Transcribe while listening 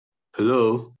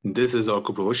Hello, this is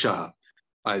Orko Shah.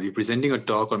 I'll be presenting a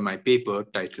talk on my paper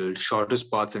titled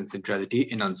Shortest Paths and Centrality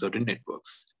in Uncertain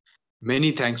Networks.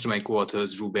 Many thanks to my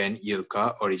co-authors Ruben,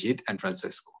 Yilka, Orijit, and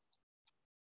Francesco.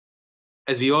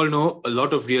 As we all know, a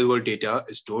lot of real-world data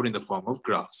is stored in the form of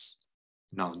graphs.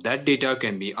 Now, that data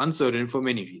can be uncertain for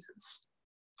many reasons.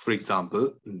 For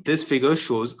example, this figure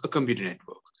shows a computer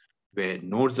network, where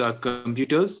nodes are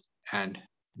computers and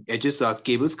edges are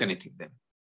cables connecting them.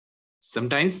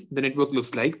 Sometimes the network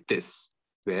looks like this,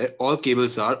 where all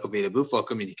cables are available for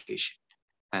communication.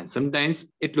 And sometimes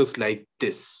it looks like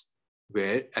this,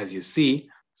 where, as you see,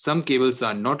 some cables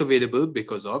are not available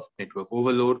because of network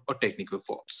overload or technical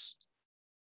faults.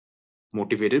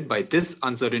 Motivated by this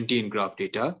uncertainty in graph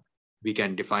data, we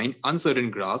can define uncertain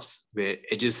graphs where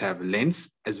edges have lengths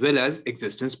as well as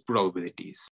existence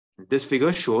probabilities. This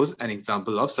figure shows an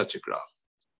example of such a graph.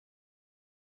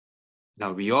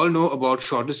 Now, we all know about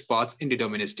shortest paths in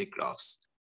deterministic graphs.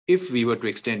 If we were to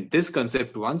extend this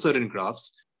concept to uncertain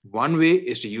graphs, one way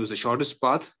is to use the shortest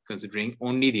path considering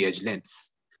only the edge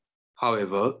lengths.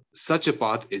 However, such a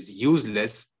path is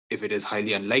useless if it is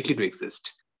highly unlikely to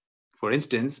exist. For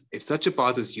instance, if such a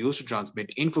path is used to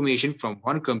transmit information from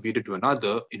one computer to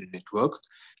another in a network,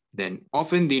 then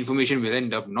often the information will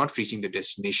end up not reaching the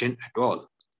destination at all.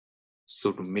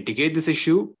 So to mitigate this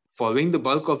issue, following the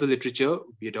bulk of the literature,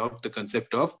 we adopt the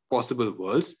concept of possible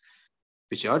worlds,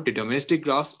 which are deterministic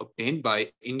graphs obtained by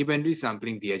independently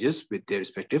sampling the edges with their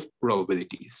respective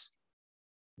probabilities.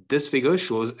 This figure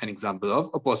shows an example of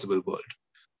a possible world,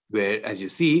 where, as you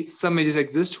see, some edges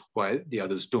exist while the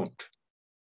others don't.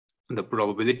 The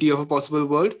probability of a possible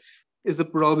world is the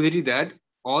probability that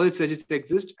all its edges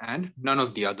exist and none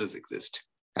of the others exist,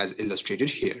 as illustrated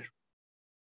here.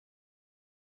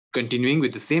 Continuing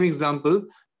with the same example,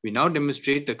 we now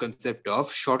demonstrate the concept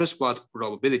of shortest path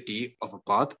probability of a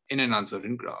path in an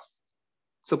uncertain graph.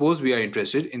 Suppose we are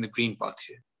interested in the green path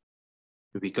here.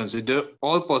 We consider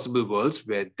all possible worlds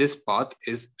where this path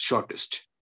is shortest,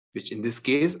 which in this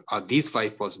case are these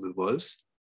 5 possible worlds,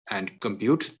 and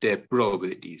compute their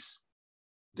probabilities.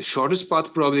 The shortest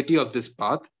path probability of this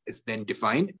path is then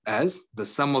defined as the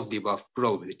sum of the above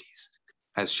probabilities,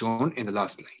 as shown in the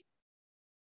last line.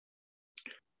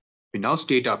 We now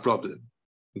state our problem.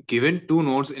 Given 2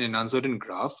 nodes in an uncertain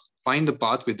graph, find the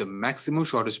path with the maximum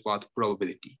shortest path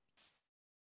probability.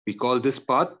 We call this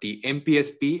path the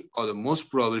MPSP, or the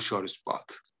most probable shortest path.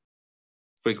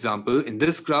 For example, in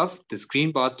this graph, this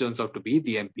green path turns out to be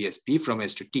the MPSP from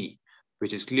S to T,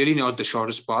 which is clearly not the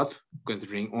shortest path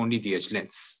considering only the edge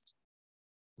lengths.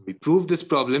 We prove this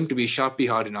problem to be sharply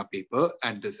hard in our paper,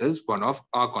 and this is one of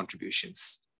our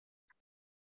contributions.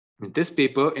 This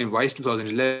paper in WISE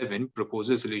 2011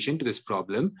 proposes a solution to this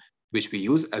problem, which we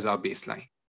use as our baseline.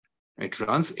 It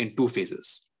runs in 2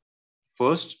 phases.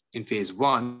 First, in phase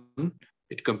 1,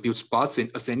 it computes paths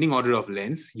in ascending order of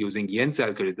lengths using Yen's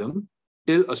algorithm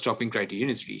till a stopping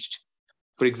criterion is reached.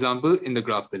 For example, in the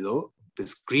graph below,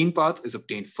 this green path is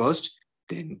obtained first,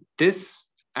 then this,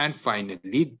 and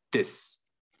finally this.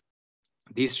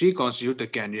 These 3 constitute the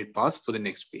candidate paths for the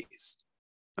next phase.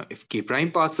 Now, if k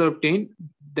prime paths are obtained,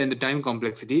 then the time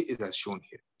complexity is as shown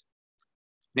here.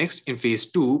 Next, in phase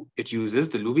 2, it uses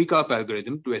the Luby-Karp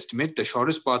algorithm to estimate the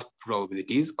shortest path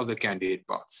probabilities of the candidate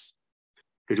paths.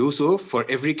 To do so, for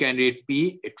every candidate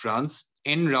P, it runs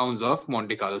n rounds of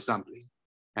Monte Carlo sampling.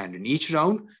 And in each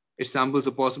round, it samples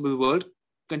a possible world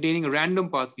containing a random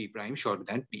path P prime shorter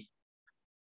than P.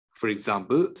 For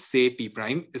example, say P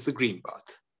prime is the green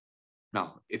path.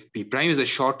 Now, if P prime is the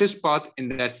shortest path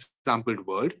in that sampled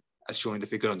world, as shown in the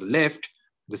figure on the left,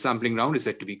 the sampling round is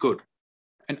said to be good,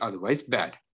 and otherwise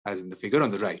bad, as in the figure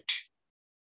on the right.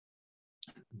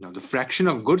 Now, the fraction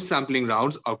of good sampling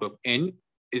rounds out of n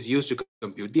is used to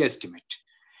compute the estimate.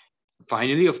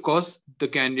 Finally, of course, the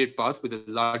candidate path with the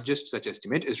largest such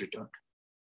estimate is returned.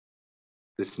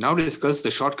 Let's now discuss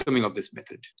the shortcoming of this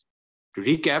method. To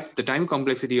recap, the time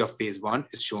complexity of phase 1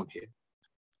 is shown here.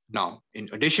 Now, in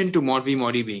addition to mod v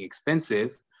mod e being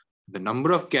expensive, the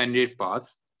number of candidate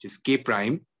paths, which is k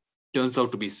prime, turns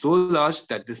out to be so large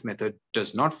that this method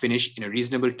does not finish in a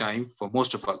reasonable time for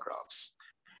most of our graphs.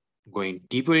 Going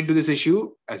deeper into this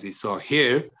issue, as we saw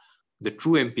here, the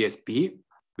true MPSP,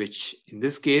 which in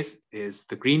this case is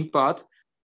the green path,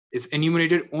 is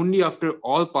enumerated only after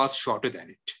all paths shorter than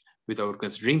it, without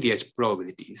considering the edge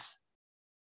probabilities.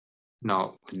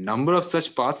 Now, the number of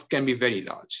such paths can be very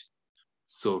large.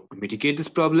 So to mitigate this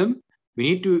problem, we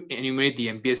need to enumerate the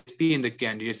MPSP in the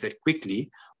candidate set quickly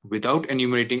without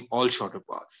enumerating all shorter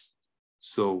paths.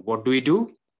 So what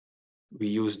do? We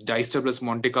use Dijkstra plus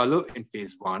Monte Carlo in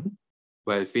phase 1,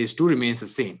 while phase 2 remains the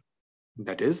same,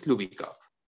 that is Luby-Karp.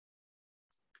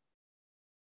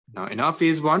 Now, in our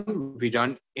phase 1, we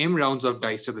run m rounds of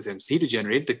dice MC to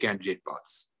generate the candidate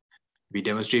paths. We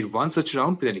demonstrate one such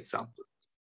round with an example.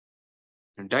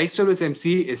 Now, dice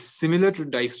is similar to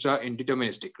Dijkstra in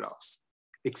deterministic graphs,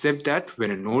 except that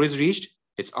when a node is reached,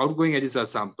 its outgoing edges are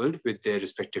sampled with their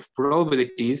respective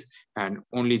probabilities, and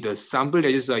only the sampled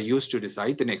edges are used to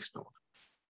decide the next node.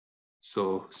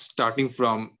 So starting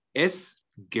from S,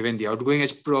 given the outgoing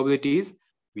edge probabilities,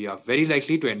 we are very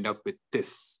likely to end up with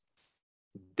this.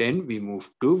 Then we move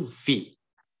to V,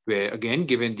 where again,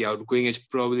 given the outgoing edge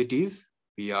probabilities,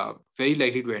 we are very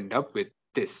likely to end up with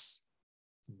this.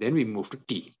 Then we move to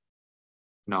T.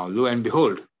 Now, lo and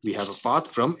behold, we have a path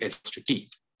from S to T.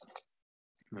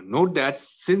 Now, note that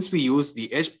since we use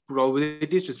the edge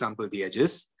probabilities to sample the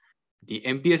edges, the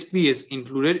MPSP is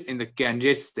included in the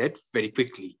candidate set very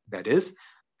quickly, that is,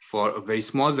 for a very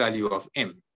small value of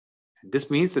M. This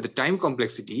means that the time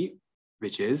complexity,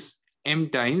 which is M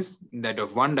times that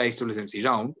of one dice-MC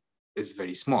round, is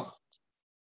very small.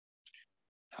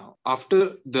 Now,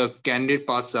 after the candidate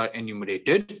paths are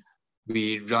enumerated,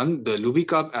 we run the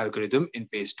Luby-Karp algorithm in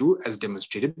phase 2 as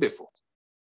demonstrated before.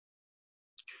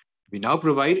 We now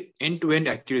provide end-to-end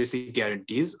accuracy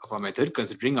guarantees of our method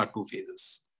considering our two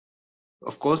phases.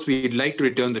 Of course, we'd like to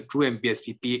return the true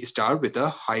MPSP P star with a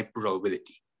high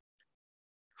probability.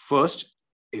 First,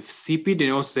 if CP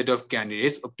denotes set of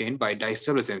candidates obtained by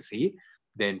dice-MC,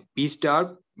 then P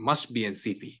star must be in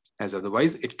CP, as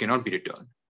otherwise it cannot be returned.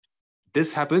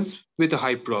 This happens with a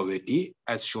high probability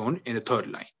as shown in the third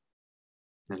line.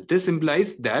 And this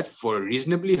implies that for a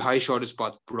reasonably high shortest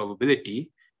path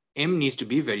probability, M needs to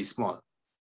be very small,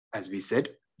 as we said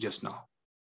just now.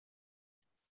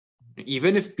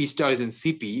 Even if P star is in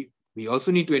CP, we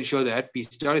also need to ensure that P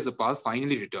star is the path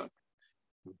finally returned.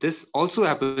 This also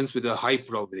happens with a high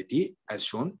probability as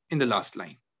shown in the last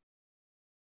line.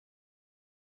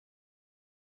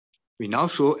 We now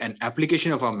show an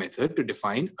application of our method to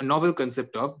define a novel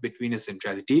concept of betweenness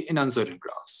centrality in uncertain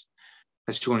graphs,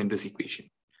 as shown in this equation.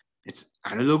 It's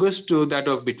analogous to that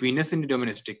of betweenness in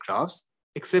deterministic graphs,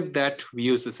 except that we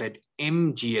use the set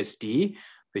MGST,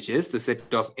 which is the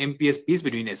set of MPSPs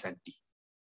between S and T.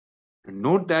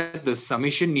 Note that the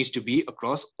summation needs to be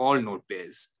across all node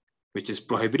pairs, which is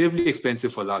prohibitively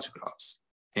expensive for large graphs.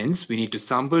 Hence, we need to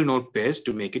sample node pairs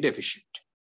to make it efficient.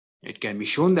 It can be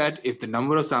shown that if the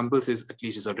number of samples is at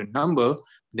least a certain number,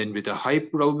 then with a high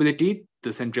probability,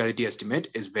 the centrality estimate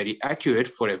is very accurate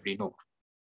for every node.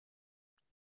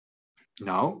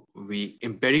 Now, we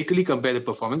empirically compare the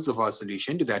performance of our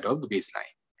solution to that of the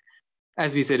baseline.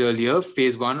 As we said earlier,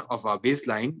 phase 1 of our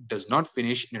baseline does not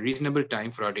finish in a reasonable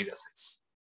time for our datasets.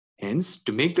 Hence,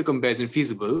 to make the comparison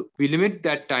feasible, we limit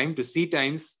that time to C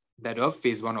times that of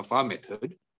phase 1 of our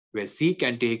method, where C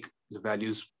can take the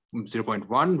values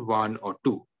 0.1, 1, or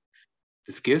 2.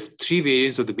 This gives 3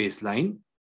 variants of the baseline,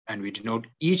 and we denote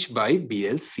each by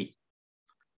BLC.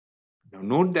 Now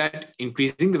note that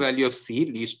increasing the value of C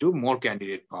leads to more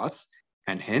candidate paths,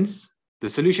 and hence the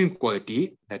solution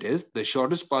quality, that is, the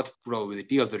shortest path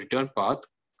probability of the return path,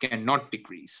 cannot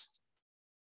decrease.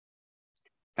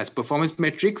 As performance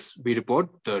metrics, we report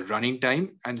the running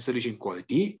time and the solution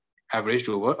quality averaged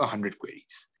over 100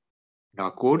 queries. Now,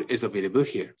 our code is available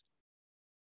here.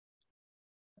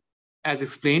 As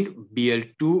explained,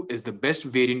 BL2 is the best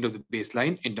variant of the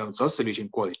baseline in terms of solution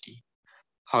quality.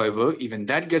 However, even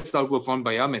that gets outperformed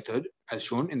by our method, as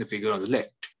shown in the figure on the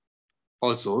left.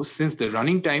 Also, since the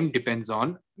running time depends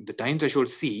on the time threshold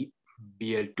C,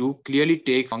 BL2 clearly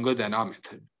takes longer than our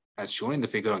method, as shown in the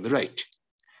figure on the right.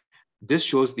 This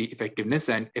shows the effectiveness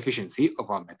and efficiency of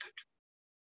our method.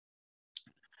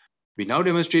 We now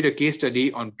demonstrate a case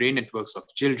study on brain networks of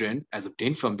children as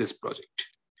obtained from this project.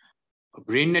 A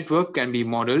brain network can be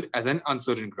modeled as an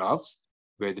uncertain graph,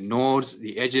 where the nodes,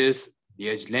 the edges, the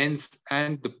edge lengths,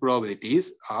 and the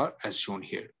probabilities are as shown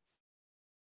here.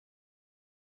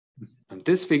 And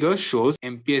this figure shows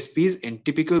MPSPs in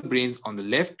typical brains on the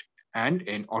left and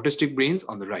in autistic brains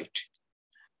on the right.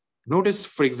 Notice,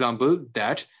 for example,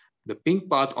 that the pink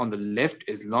path on the left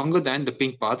is longer than the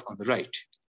pink path on the right.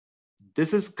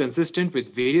 This is consistent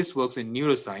with various works in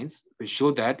neuroscience, which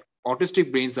show that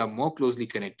autistic brains are more closely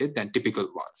connected than typical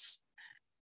ones.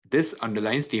 This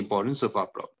underlines the importance of our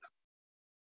problem.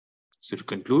 So to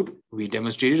conclude, we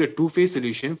demonstrated a two-phase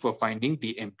solution for finding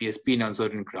the MPSP in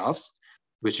uncertain graphs,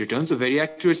 which returns a very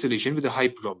accurate solution with a high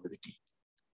probability.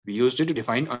 We used it to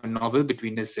define a novel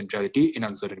betweenness centrality in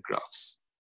uncertain graphs.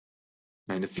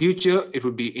 Now in the future, it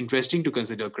would be interesting to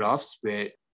consider graphs where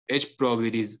edge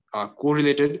probabilities are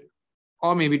correlated,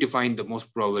 or maybe to find the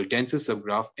most probable densest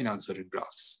subgraph in uncertain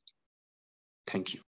graphs. Thank you.